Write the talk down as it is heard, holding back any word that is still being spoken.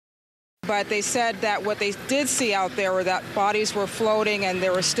but they said that what they did see out there were that bodies were floating and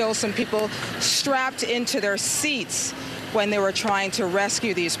there were still some people strapped into their seats when they were trying to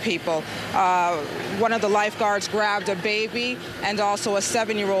rescue these people. One of the lifeguards grabbed a baby and also a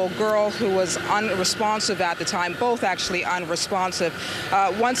 7-year-old girl who was unresponsive at the time, both actually unresponsive.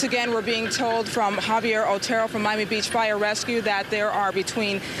 Once again, we're being told from Javier Otero from Miami Beach Fire Rescue that there are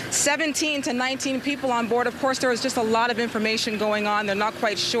between 17 to 19 people on board. Of course, there is just a lot of information going on. They're not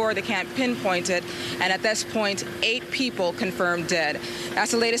quite sure. They can't pinpoint it. And at this point, 8 people confirmed dead.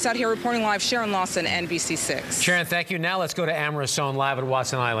 That's the latest out here. Reporting live, Sharon Lawson, NBC 6. Sharon, thank you. Now let's go to Amara Sohn live at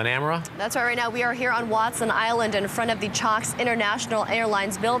Watson Island. Amara? That's right. Right now we are here on Watson Island in front of the Chalks International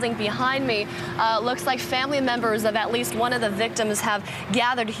Airlines building. Behind me, looks like family members of at least one of the victims have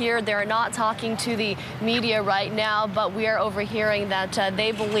gathered here. They're not talking to the media right now, but we are overhearing that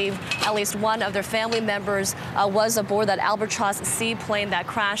they believe at least one of their family members was aboard that Albatross seaplane that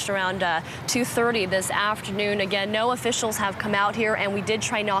crashed around 2:30 this afternoon. Again, no officials have come out here, and we did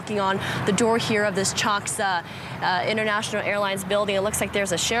try knocking on the door here of this Chalks International Airlines building. It looks like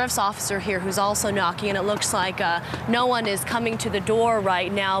there's a sheriff's officer here who's also knocking, and it looks like no one is coming to the door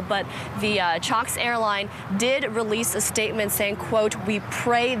right now. But the Chalks Airline did release a statement saying, quote, "We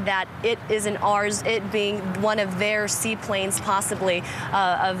pray that it isn't ours," it being one of their seaplanes possibly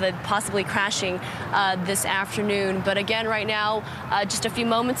possibly crashing this afternoon. But again, right now, just a few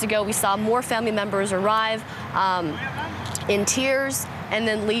moments ago, we saw more family members arrive in tears and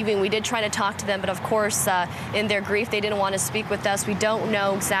then leaving. We did try to talk to them, but of course, in their grief, they didn't want to speak with us. We don't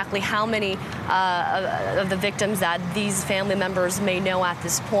know exactly how many of the victims that these family members may know at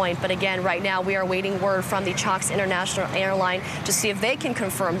this point. But again, right now, we are waiting word from the Chalks International Airline to see if they can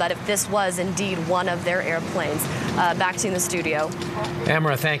confirm that if this was indeed one of their airplanes. Back to you in the studio.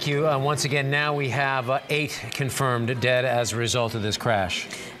 Amara, thank you. Once again, now we have 8 confirmed dead as a result of this crash.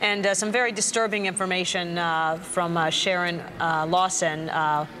 And some very disturbing information from Sharon Lawson,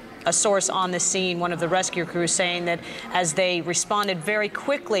 a source on the scene, one of the rescue crews, saying that as they responded very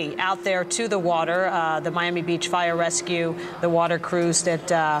quickly out there to the water, the Miami Beach Fire Rescue, the water crews, that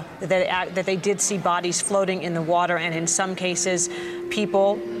they did see bodies floating in the water, and in some cases,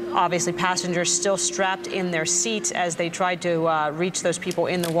 people, obviously passengers, still strapped in their seats as they tried to reach those people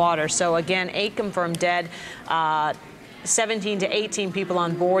in the water. So again, 8 confirmed dead. 17 to 18 people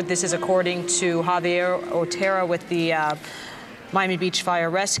on board. This is according to Javier Otero with the Miami Beach Fire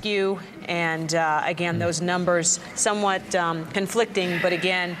Rescue. And again, those numbers somewhat conflicting, but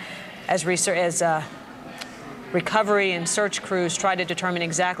again, as recovery and search crews try to determine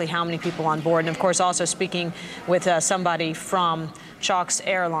exactly how many people on board. And of course, also speaking with somebody from Chalks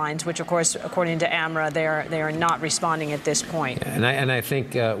Airlines, which of course, according to Amara, they are not responding at this point. And I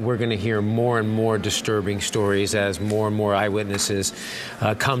think we're going to hear more and more disturbing stories as more and more eyewitnesses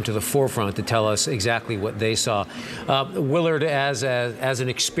come to the forefront to tell us exactly what they saw. Willard, as an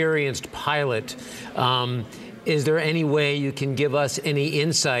experienced pilot, is there any way you can give us any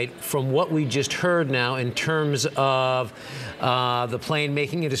insight from what we just heard now in terms of the plane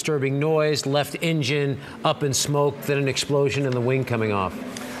making a disturbing noise, left engine up in smoke, then an explosion and the wing coming off?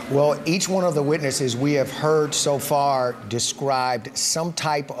 Well, each one of the witnesses we have heard so far described some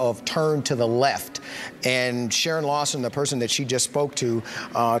type of turn to the left. And Sharon Lawson, the person that she just spoke to,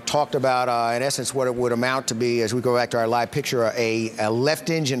 talked about, in essence, what it would amount to be, as we go back to our live picture, a left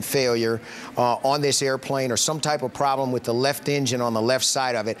engine failure on this airplane, or some type of problem with the left engine on the left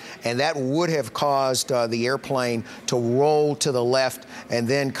side of it. And that would have caused the airplane to roll to the left and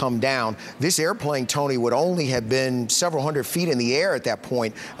then come down. This airplane, Tony, would only have been several hundred feet in the air at that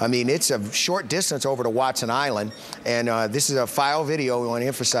point. I mean, it's a short distance over to Watson Island, and this is a file video. We want to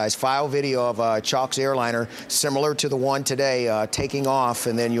emphasize file video of a Chalks airliner similar to the one today taking off,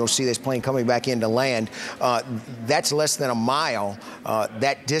 and then you'll see this plane coming back into land. That's less than a mile,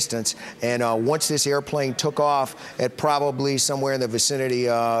 that distance, and once this airplane took off at probably somewhere in the vicinity,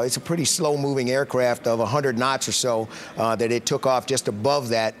 it's a pretty slow-moving aircraft of 100 knots or so, that it took off just above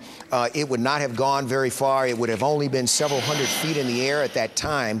that. It would not have gone very far. It would have only been several hundred feet in the air at that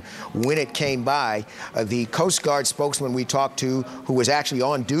time when it came by. The Coast Guard spokesman we talked to, who was actually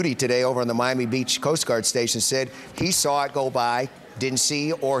on duty today over on the Miami Beach Coast Guard station, said he saw it go by, didn't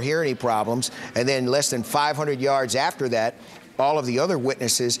see or hear any problems, and then less than 500 yards after that, all of the other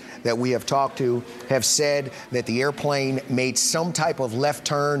witnesses that we have talked to have said that the airplane made some type of left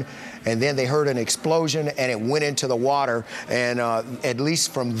turn and then they heard an explosion and it went into the water. And at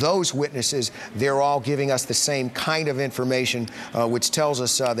least from those witnesses, they're all giving us the same kind of information, which tells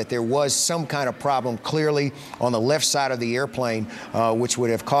us that there was some kind of problem clearly on the left side of the airplane, which would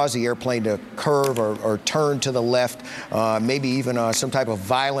have caused the airplane to curve or turn to the left, maybe even some type of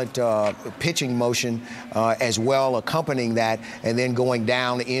violent pitching motion as well accompanying that, and then going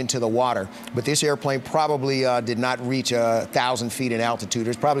down into the water. But this airplane probably did not reach 1,000 feet in altitude.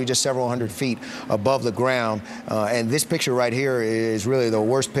 It's probably just several hundred feet above the ground. And this picture right here is really the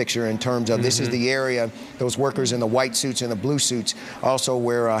worst picture in terms of this is the area, those workers in the white suits and the blue suits, also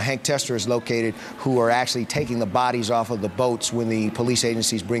where Hank Tester is located, who are actually taking the bodies off of the boats when the police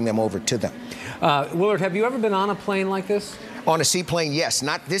agencies bring them over to them. Willard, have you ever been on a plane like this? On a seaplane, yes.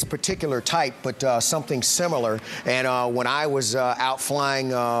 Not this particular type, but something similar. And when I was out flying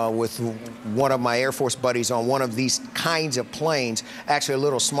with one of my Air Force buddies on one of these kinds of planes, actually a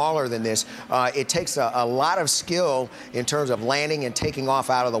little smaller than this, it takes a lot of skill in terms of landing and taking off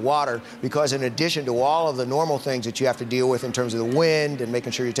out of the water, because in addition to all of the normal things that you have to deal with in terms of the wind and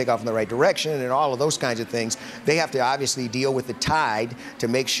making sure you take off in the right direction and all of those kinds of things, they have to obviously deal with the tide to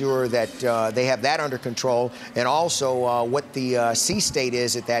make sure that they have that under control, and also what the sea state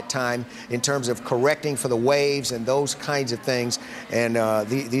is at that time in terms of correcting for the waves and those kinds of things. And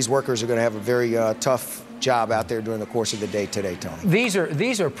these workers are going to have a very tough job out there during the course of the day today, Tony.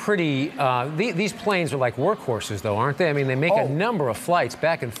 These are pretty, these planes are like workhorses, though, aren't they? I mean, they make a number of flights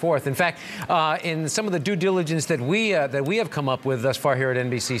back and forth. In fact, in some of the due diligence that we have come up with thus far here at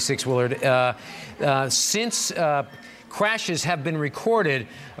NBC6, Willard, since crashes have been recorded,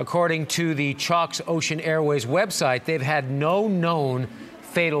 according to the Chalks Ocean Airways website, they've had no known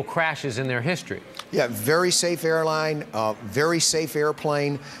fatal crashes in their history. Yeah, very safe airline, very safe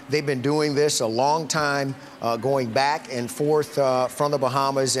airplane. They've been doing this a long time, going back and forth from the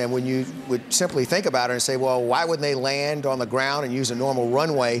Bahamas. And when you would simply think about it and say, well, why wouldn't they land on the ground and use a normal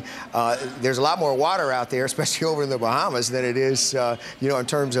runway? There's a lot more water out there, especially over in the Bahamas, than it is, you know, in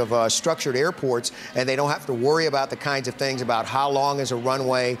terms of structured airports. And they don't have to worry about the kinds of things about how long is a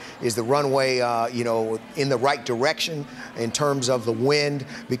runway, is the runway, you know, in the right direction in terms of the wind,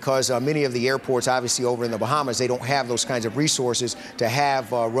 because many of the airports, obviously over in the Bahamas, they don't have those kinds of resources to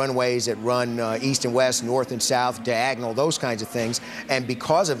have runways that run east and west, north and south, diagonal, those kinds of things. And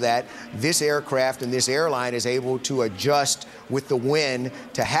because of that, this aircraft and this airline is able to adjust with the wind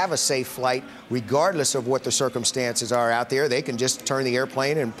to have a safe flight regardless of what the circumstances are out there. They can just turn the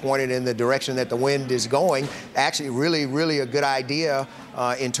airplane and point it in the direction that the wind is going. Actually, really a good idea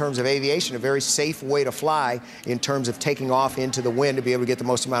in terms of aviation, a very safe way to fly in terms of taking off into the wind to be able to get the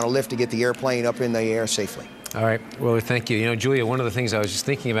most amount of lift to get the airplane up in the air safely. All right, well, thank you. You know, Julia, one of the things I was just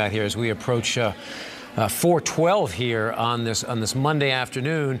thinking about here as we approach 4:12 here on this Monday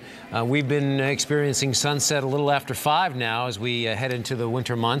afternoon. We've been experiencing sunset a little after 5 now as we head into the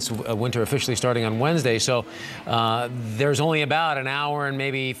winter months, winter officially starting on Wednesday. So there's only about an hour and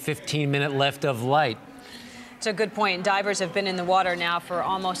maybe 15-minute left of light. It's a good point. Divers have been in the water now for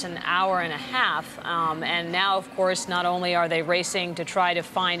almost an hour and a half. And now, of course, not only are they racing to try to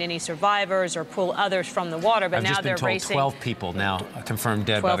find any survivors or pull others from the water, but now they're racing. 12 people now confirmed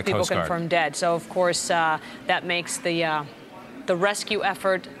dead by the Coast Guard. 12 people confirmed dead. So, of course, that makes the rescue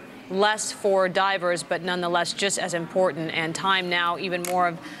effort less for divers, but nonetheless just as important, and time now even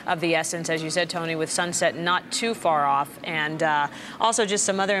more of the essence, as you said, Tony, with sunset not too far off. And also just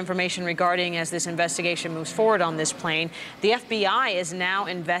some other information regarding as this investigation moves forward on this plane. The FBI is now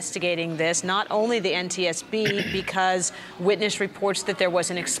investigating this, not only the NTSB, because witness reports that there was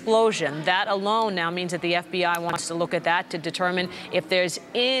an explosion. That alone now means that the FBI wants to look at that to determine if there's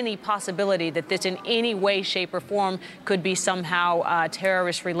any possibility that this in any way, shape, or form could be somehow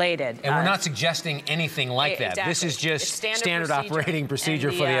terrorist related. And we're not suggesting anything like that. Exactly. This is just standard operating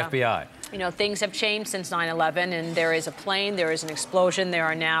procedure for the FBI. You know, things have changed since 9/11, and there is a plane, there is an explosion. There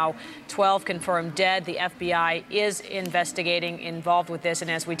are now 12 confirmed dead. The FBI is investigating, involved with this. And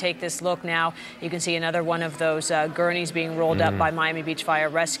as we take this look now, you can see another one of those gurneys being rolled up by Miami Beach Fire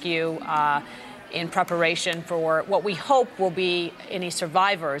Rescue in preparation for what we hope will be any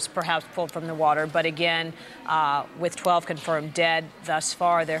survivors perhaps pulled from the water. But again, with 12 confirmed dead thus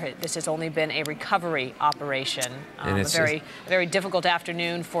far, this has only been a recovery operation. A very difficult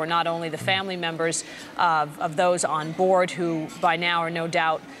afternoon for not only the family members of those on board, who by now are no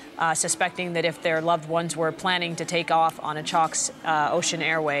doubt suspecting that if their loved ones were planning to take off on a Chalks Ocean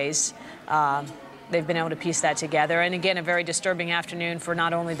Airways, they've been able to piece that together. And again, a very disturbing afternoon for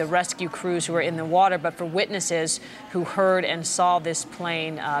not only the rescue crews who were in the water, but for witnesses who heard and saw this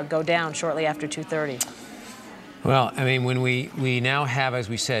plane go down shortly after 2:30. Well, I mean, when we now have, as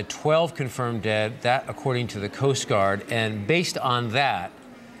we said, 12 confirmed dead, that according to the Coast Guard, and based on that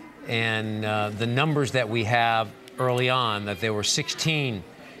and the numbers that we have early on, that there were 16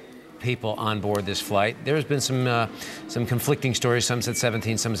 people on board this flight. There's been some conflicting stories. Some said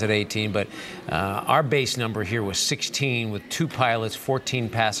 17, some said 18, but our base number here was 16 with 2 pilots, 14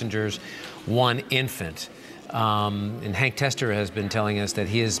 passengers, 1 infant. And Hank Tester has been telling us that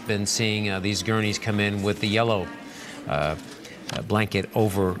he has been seeing these gurneys come in with the yellow blanket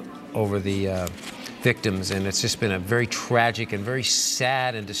over the victims, and it's just been a very tragic and very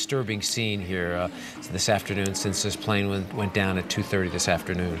sad and disturbing scene here this afternoon since this plane went down at 2:30 this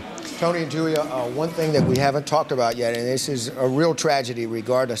afternoon. Tony and Julia, one thing that we haven't talked about yet, and this is a real tragedy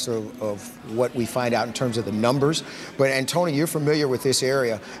regardless of what we find out in terms of the numbers, and Tony, you're familiar with this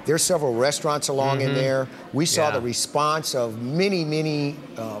area. There's several restaurants along in there. We saw the response of many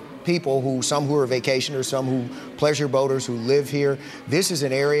people, some who are vacationers, some who pleasure boaters who live here. This is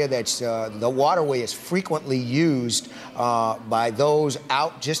an area that's, the waterway is frequently used by those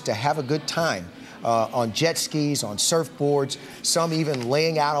out just to have a good time. On jet skis, on surfboards, some even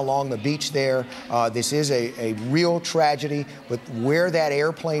laying out along the beach there. This is a real tragedy, but where that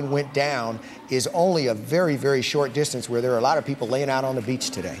airplane went down is only a very, very short distance where there are a lot of people laying out on the beach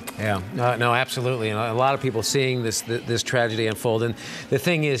today. Yeah, no, absolutely. And a lot of people seeing this tragedy unfold. And the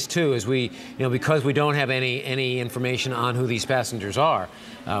thing is, too, is because we don't have any information on who these passengers are,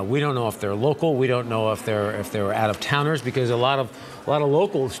 we don't know if they're local. We don't know if they're out of towners, because a lot of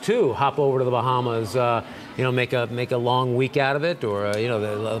locals too hop over to the Bahamas, make a long week out of it, or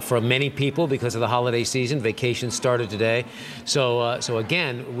for many people because of the holiday season, vacation started today. So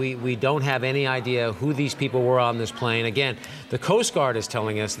again, we don't have any idea who these people were on this plane. Again, the Coast Guard is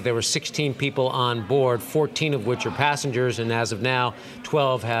telling us that there were 16 people on board, 14 of which are passengers, and as of now,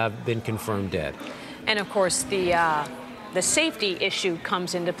 12 have been confirmed dead. And of course, the safety issue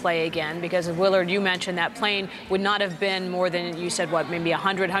comes into play again, because Willard, you mentioned that plane would not have been more than, you said, what, maybe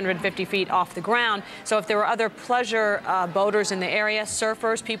 100, 150 feet off the ground. So if there were other pleasure boaters in the area,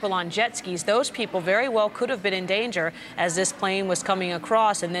 surfers, people on jet skis, those people very well could have been in danger as this plane was coming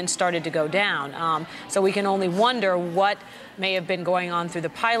across and then started to go down. So we can only wonder what may have been going on through the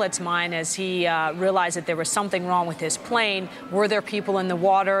pilot's mind as he realized that there was something wrong with his plane. Were there people in the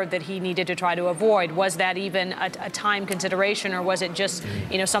water that he needed to try to avoid? Was that even a time consideration, or was it just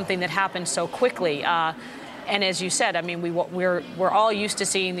something that happened so quickly? And as you said, I mean, we're all used to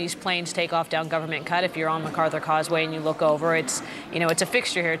seeing these planes take off down Government Cut. If you're on MacArthur Causeway and you look over, it's a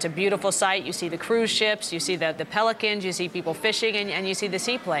fixture here. It's a beautiful sight. You see the cruise ships, you see the pelicans, you see people fishing, and you see the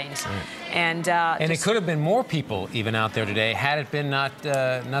seaplanes. Right. And it could have been more people even out there today had it been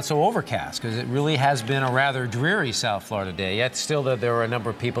not so overcast, because it really has been a rather dreary South Florida day. Yet still, there were a number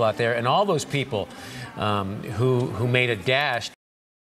of people out there, and all those people who made a dash